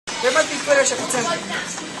There must be footage of potential.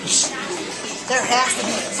 There has to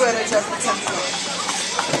be footage of potential.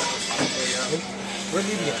 We're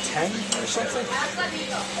leaving at 10 or something?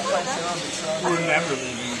 We're never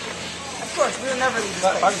leaving. Of course, we'll never leave this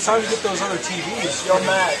place. By the time we get those other TVs, Yo,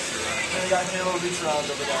 Matt. We got Halo Reach Around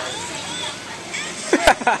over there.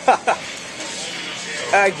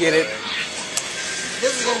 I get it.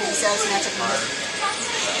 This is going to be the saddest matchup in history.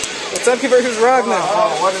 What's up, versus Ragnar?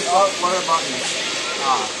 Oh, what are buttons?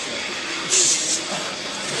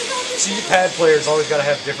 see, pad players always got to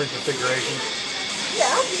have different configurations. Yeah,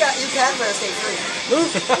 I hope you got your pad player stay free.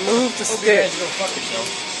 Move to stick.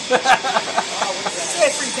 Stay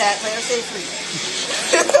free, pad player. Stay free.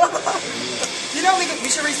 You know, we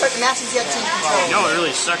should restart the match since you have team control. You know it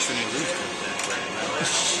really sucks when you lose to a bad player.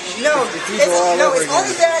 No, it's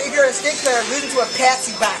only bad if you're a stick player losing to a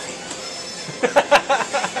patsy backer.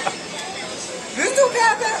 Lose to a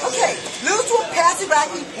pad player? Okay. Lose to a patsy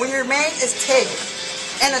backer when your main is Tig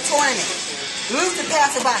in a tournament. Lose to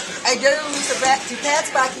patsy backer. I dare you lose to patsy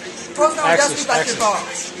backer. Pros don't just like your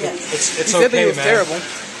balls. Yes. It's he said okay, that he was man. terrible.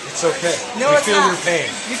 It's okay. No, we it's feel not. your pain.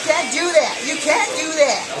 You can't do that. You can't do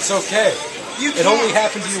that. It's okay. It only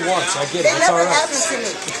happened to you once. I get it. It It's never all right. happens to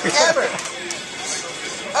me. Ever.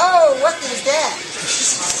 Oh, what is that?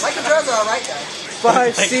 My controls are alright though.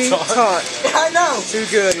 5C taunt. I know. Too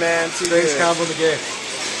good, man. Too Strange good. combo in the game.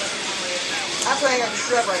 I'm playing at the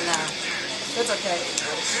strip right now. That's okay.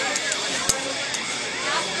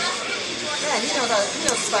 Man, he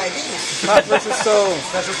knows Spy D now. Hot versus Soul.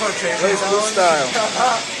 Special rotation. Laser blue style.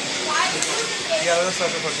 Yeah, those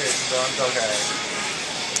special rotations, so it's okay.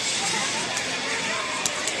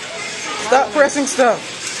 Stop pressing stuff.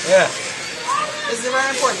 Yeah. This is very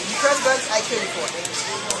important. You press buttons, I kill you for it.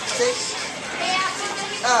 See?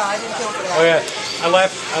 Oh, I didn't kill him for that. Oh yeah. I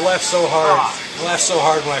laughed so hard. I laughed so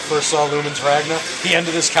hard when I first saw Lumin's Ragnar. He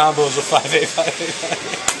ended his combos with 5A, 5A,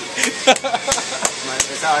 5A.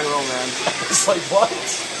 That's how I roll, man. It's like, what?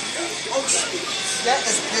 Oh, shit. That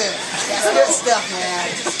is good. That's good stuff, man.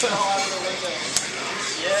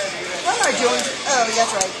 What am I doing? Oh,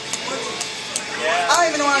 that's right. I don't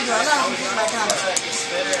even know what I'm doing. I'm not completing my comments.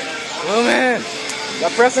 Lumin.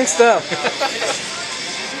 Stop pressing stuff.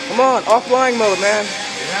 Come on, offline mode, man.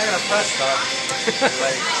 You're not gonna press stuff.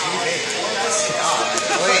 Like,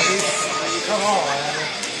 come on, man.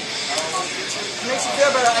 It makes you feel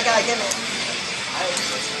better. I got a gimmick.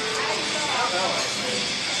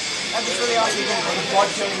 That's just really awesome gimmick. Blood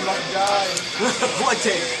tape, you like to die. Blood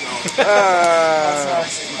tape. Uh, That's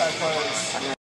nice.